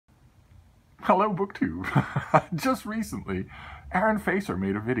Hello, BookTube. Just recently, Aaron Facer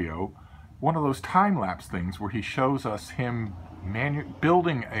made a video, one of those time-lapse things where he shows us him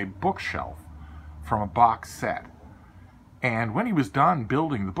building a bookshelf from a box set. And when he was done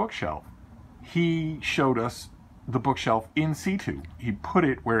building the bookshelf, he showed us the bookshelf in situ. He put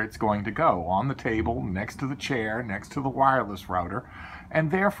it where it's going to go, on the table, next to the chair, next to the wireless router,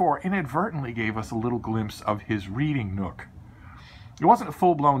 and therefore inadvertently gave us a little glimpse of his reading nook. It wasn't a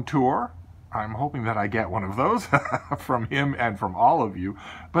full-blown tour. I'm hoping that I get one of those from him and from all of you,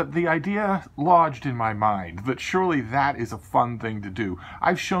 but the idea lodged in my mind that surely that is a fun thing to do.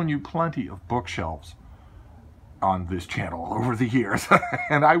 I've shown you plenty of bookshelves on this channel over the years,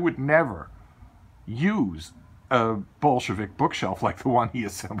 and I would never use a Bolshevik bookshelf like the one he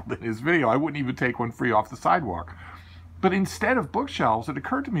assembled in his video. I wouldn't even take one free off the sidewalk. But instead of bookshelves, it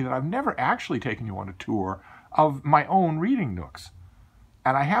occurred to me that I've never actually taken you on a tour of my own reading nooks.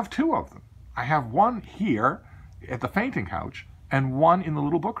 And I have two of them. I have one here at the fainting couch and one in the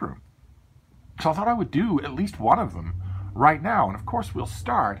little book room. So I thought I would do at least one of them right now. And of course we'll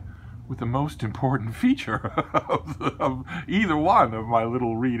start with the most important feature of either one of my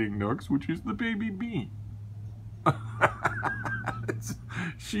little reading nooks, which is the baby bean.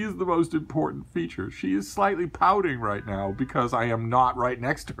 She is the most important feature. She is slightly pouting right now because I am not right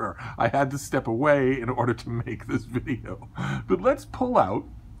next to her. I had to step away in order to make this video. But let's pull out,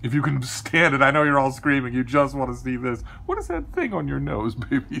 if you can stand it. I know you're all screaming. You just want to see this. What is that thing on your nose,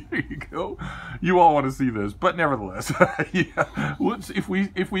 baby? There you go. You all want to see this, but nevertheless, yeah.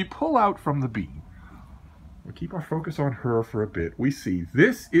 If we pull out from the bean, we'll keep our focus on her for a bit. We see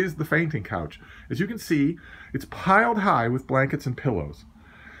this is the fainting couch. As you can see, it's piled high with blankets and pillows.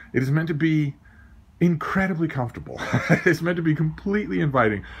 It is meant to be incredibly comfortable. It's meant to be completely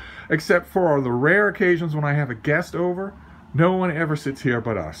inviting, except for the rare occasions when I have a guest over. No one ever sits here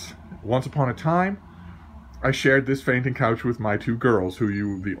but us. Once upon a time, I shared this fainting couch with my two girls, who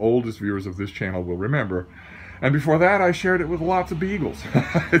you, the oldest viewers of this channel, will remember. And before that, I shared it with lots of beagles.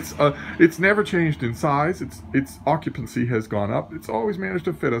 It's never changed in size. Its occupancy has gone up. It's always managed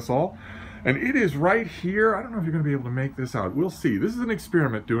to fit us all. And it is right here. I don't know if you're going to be able to make this out. We'll see. This is an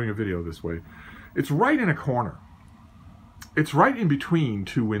experiment doing a video this way. It's right in a corner. It's right in between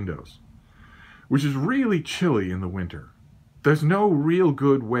two windows, which is really chilly in the winter. There's no real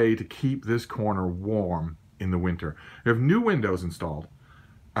good way to keep this corner warm in the winter. We have new windows installed.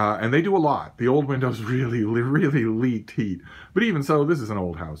 And they do a lot. The old windows really leak heat. But even so, this is an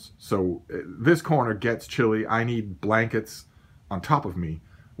old house. So this corner gets chilly. I need blankets on top of me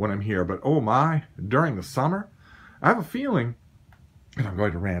when I'm here. But oh my, during the summer, I have a feeling, and I'm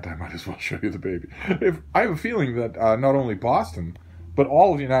going to rant, I might as well show you the baby. I have a feeling that not only Boston, but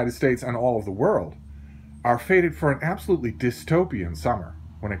all of the United States and all of the world are fated for an absolutely dystopian summer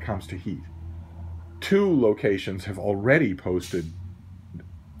when it comes to heat. Two locations have already posted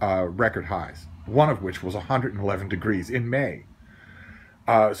record highs, one of which was 111 degrees in May.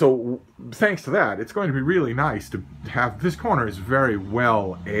 So thanks to that, it's going to be really nice to have, this corner is very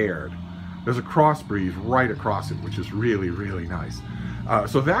well aired. There's a cross breeze right across it, which is really nice.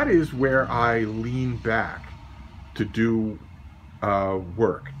 So that is where I lean back to do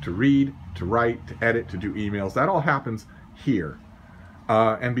work, to read, to write, to edit, to do emails. That all happens here.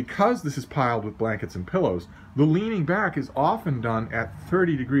 And because this is piled with blankets and pillows, the leaning back is often done at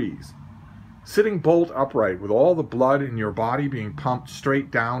 30 degrees. Sitting bolt upright with all the blood in your body being pumped straight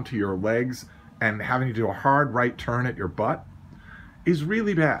down to your legs and having to do a hard right turn at your butt is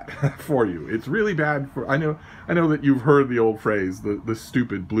really bad for you. It's really bad for, I know that you've heard the old phrase, the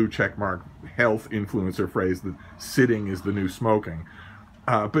stupid blue checkmark health influencer phrase that sitting is the new smoking.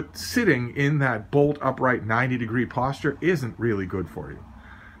 But sitting in that bolt upright 90-degree posture isn't really good for you.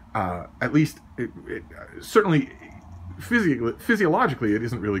 At least, certainly, physiologically, it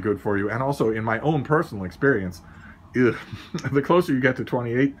isn't really good for you. And also, in my own personal experience, the closer you get to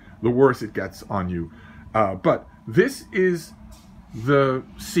 28, the worse it gets on you. But this is the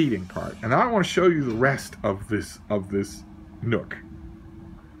seating part, and I want to show you the rest of this nook.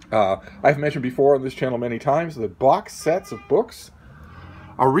 I've mentioned before on this channel many times that box sets of books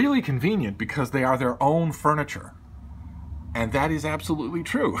are really convenient because they are their own furniture. And that is absolutely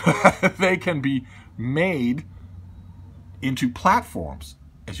true. They can be made into platforms.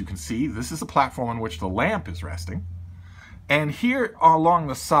 As you can see, this is a platform on which the lamp is resting. And here along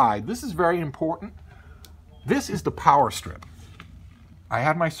the side, this is very important. This is the power strip. I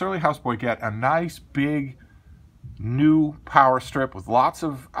had my surly houseboy get a nice big new power strip with lots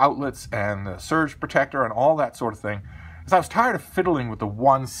of outlets and a surge protector and all that sort of thing. Because I was tired of fiddling with the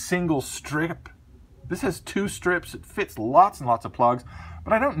one single strip. This has two strips. It fits lots and lots of plugs.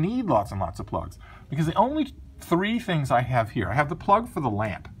 But I don't need lots and lots of plugs, because the only three things I have here, I have the plug for the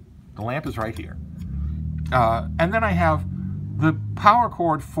lamp. The lamp is right here. And then I have the power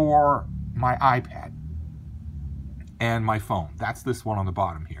cord for my iPad and my phone. That's this one on the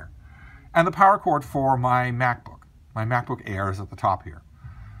bottom here. And the power cord for my MacBook. My MacBook Air is at the top here.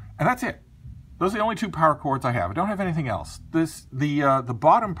 And that's it. Those are the only two power cords I have. I don't have anything else. The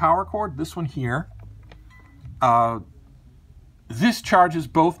bottom power cord, this one here, this charges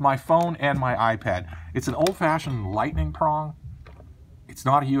both my phone and my iPad. It's an old-fashioned lightning prong. It's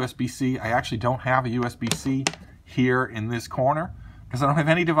not a USB-C. I actually don't have a USB-C here in this corner because I don't have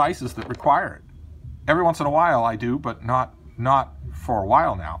any devices that require it. Every once in a while I do, but not for a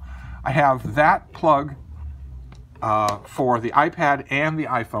while now. I have that plug for the iPad and the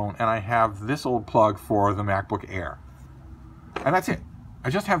iPhone, and I have this old plug for the MacBook Air. And that's it. I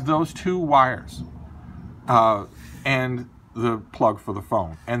just have those two wires and the plug for the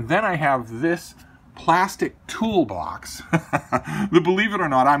phone. And then I have this plastic toolbox. Believe it or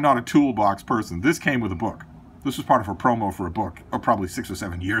not, I'm not a toolbox person. This came with a book. This was part of a promo for a book, probably 6 or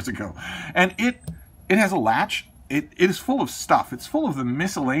 7 years ago. And it has a latch. It is full of stuff. It's full of the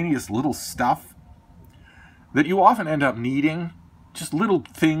miscellaneous little stuff that you often end up needing. Just little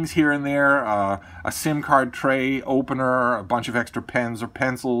things here and there, a SIM card tray opener, a bunch of extra pens or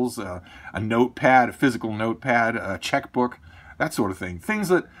pencils, a notepad, a physical notepad, a checkbook, that sort of thing. Things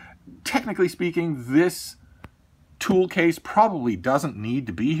that, technically speaking, this tool case probably doesn't need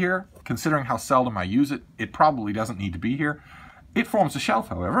to be here. Considering how seldom I use it, it probably doesn't need to be here. It forms a shelf,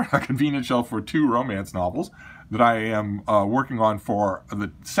 however, a convenient shelf for 2 romance novels that I am working on for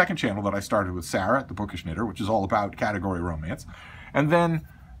the second channel that I started with Sarah at The Bookish Knitter, which is all about category romance. And then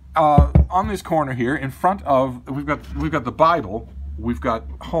on this corner here, in front of, we've got the Bible, we've got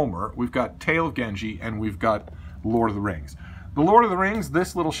Homer, we've got Tale of Genji, and we've got Lord of the Rings. The Lord of the Rings,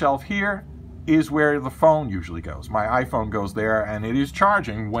 this little shelf here, is where the phone usually goes. My iPhone goes there, and it is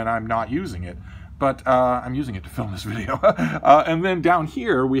charging when I'm not using it. But I'm using it to film this video. And then down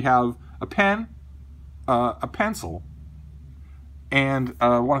here we have a pen, a pencil, and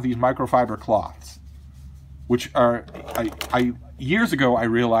one of these microfiber cloths, which are, years ago I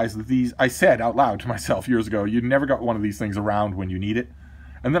realized that these, I said out loud to myself years ago, you never got one of these things around when you need it.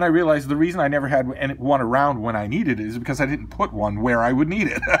 And then I realized the reason I never had one around when I needed it is because I didn't put one where I would need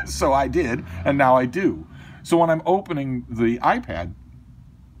it. So I did, and now I do. So when I'm opening the iPad,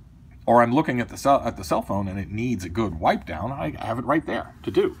 or I'm looking at the cell phone and it needs a good wipe down, I have it right there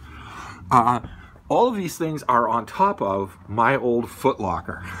to do. All of these things are on top of my old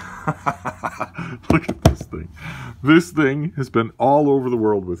footlocker. Look at this thing. This thing has been all over the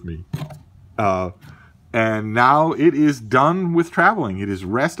world with me. And now it is done with traveling. It is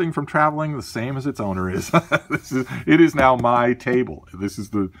resting from traveling the same as its owner is. It is now my table. This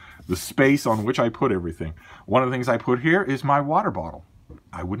is the space on which I put everything. One of the things I put here is my water bottle.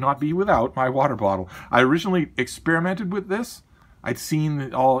 I would not be without my water bottle. I originally experimented with this. I'd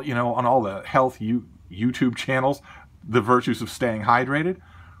seen all, on all the health YouTube channels, the virtues of staying hydrated.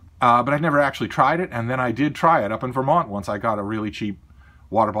 But I'd never actually tried it. And then I did try it up in Vermont once. I got a really cheap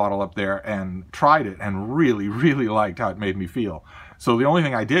water bottle up there and tried it and really, really liked how it made me feel. So the only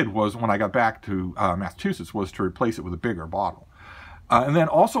thing I did was, when I got back to Massachusetts, was to replace it with a bigger bottle. And then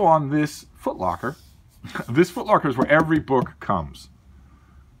also on this footlocker, this footlocker is where every book comes.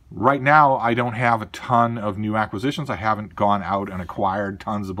 Right now, I don't have a ton of new acquisitions. I haven't gone out and acquired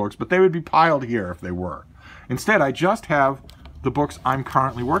tons of books, but they would be piled here if they were. Instead, I just have the books I'm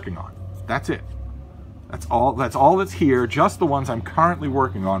currently working on. That's it. That's all that's here, just the ones I'm currently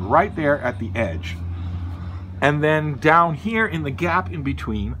working on, right there at the edge. And then down here in the gap in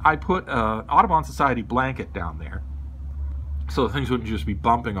between, I put an Audubon Society blanket down there, so things wouldn't just be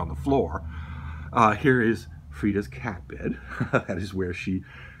bumping on the floor. Here is Frida's cat bed. That is where she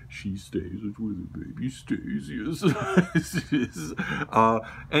stays. That's where the baby stays, yes.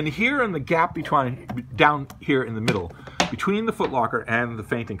 And here in the gap down here in the middle, between the footlocker and the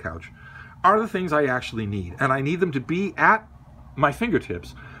fainting couch, are the things I actually need. And I need them to be at my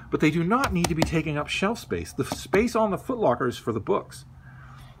fingertips, but they do not need to be taking up shelf space. The space on the footlocker is for the books.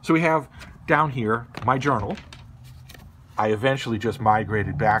 So we have down here my journal. I eventually just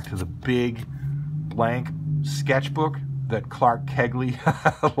migrated back to the big blank sketchbook that Clark Kegley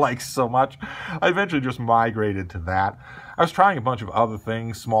likes so much. I eventually just migrated to that. I was trying a bunch of other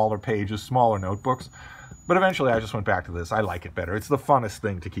things, smaller pages, smaller notebooks, but eventually I just went back to this. I like it better. It's the funnest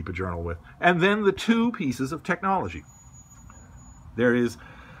thing to keep a journal with. And then the two pieces of technology. There is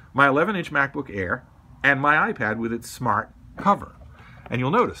my 11-inch MacBook Air and my iPad with its smart cover. And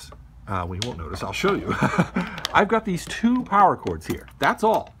you'll notice, Well, you won't notice. I'll show you. I've got these 2 power cords here. That's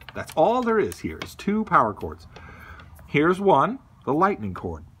all. That's all there is here is 2 power cords. Here's one, the lightning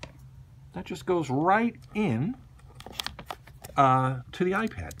cord. That just goes right in to the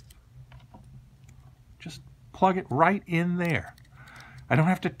iPad. Just plug it right in there. I don't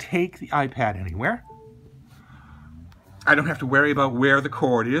have to take the iPad anywhere. I don't have to worry about where the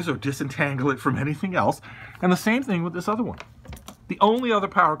cord is or disentangle it from anything else. And the same thing with this other one. The only other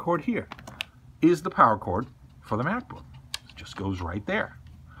power cord here is the power cord for the MacBook. It just goes right there.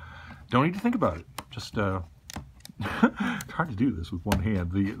 Don't need to think about it. Just, it's hard to do this with one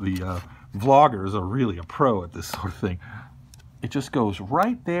hand. The vloggers are really a pro at this sort of thing. It just goes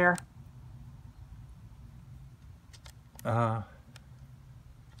right there.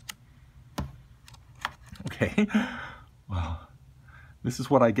 Okay. Well, this is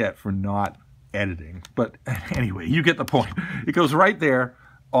what I get for not editing. But anyway, you get the point. It goes right there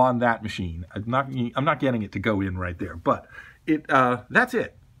on that machine. I'm not getting it to go in right there. But that's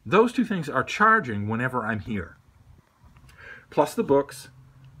it. Those 2 things are charging whenever I'm here. Plus the books,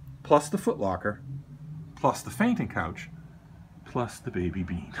 plus the footlocker, plus the fainting couch, plus the baby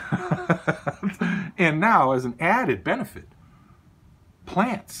bean. And now, as an added benefit,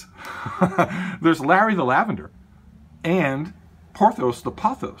 plants. There's Larry the lavender and Porthos the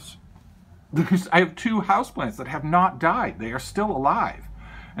pothos. I have 2 houseplants that have not died. They are still alive.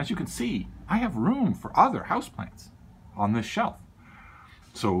 As you can see, I have room for other houseplants on this shelf.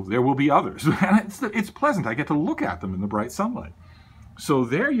 So there will be others. And it's pleasant. I get to look at them in the bright sunlight. So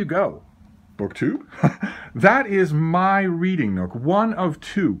there you go. BookTube. That is my reading nook. 1 of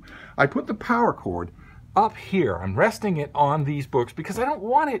 2. I put the power cord up here. I'm resting it on these books because I don't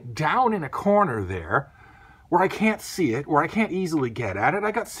want it down in a corner there where I can't see it, where I can't easily get at it.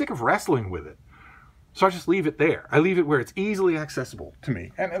 I got sick of wrestling with it. So I just leave it there. I leave it where it's easily accessible to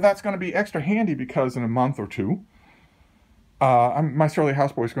me. And that's going to be extra handy because in a month or 2, my surly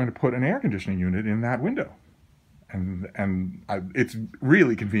houseboy is going to put an air conditioning unit in that window. And it's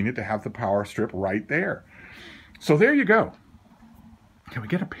really convenient to have the power strip right there. So there you go. Can we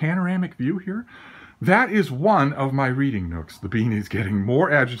get a panoramic view here? That is one of my reading nooks. The bean is getting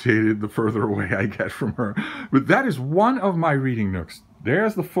more agitated the further away I get from her. But that is one of my reading nooks.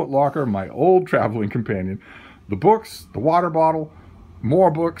 There's the footlocker, my old traveling companion. The books, the water bottle,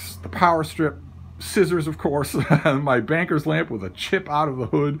 more books, the power strip, scissors, of course, my banker's lamp with a chip out of the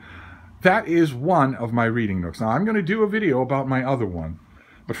hood. That is one of my reading nooks. Now, I'm going to do a video about my other one.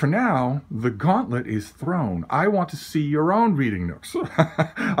 But for now, the gauntlet is thrown. I want to see your own reading nooks.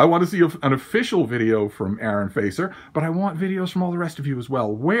 I want to see an official video from Aaron Facer, but I want videos from all the rest of you as well.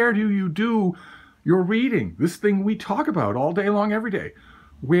 Where do you do your reading? This thing we talk about all day long, every day.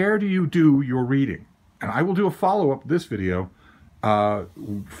 Where do you do your reading? And I will do a follow-up to this video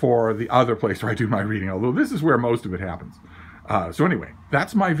for the other place where I do my reading, although this is where most of it happens. So anyway,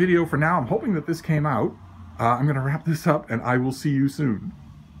 that's my video for now. I'm hoping that this came out. I'm going to wrap this up, and I will see you soon.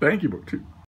 Thank you, BookTube.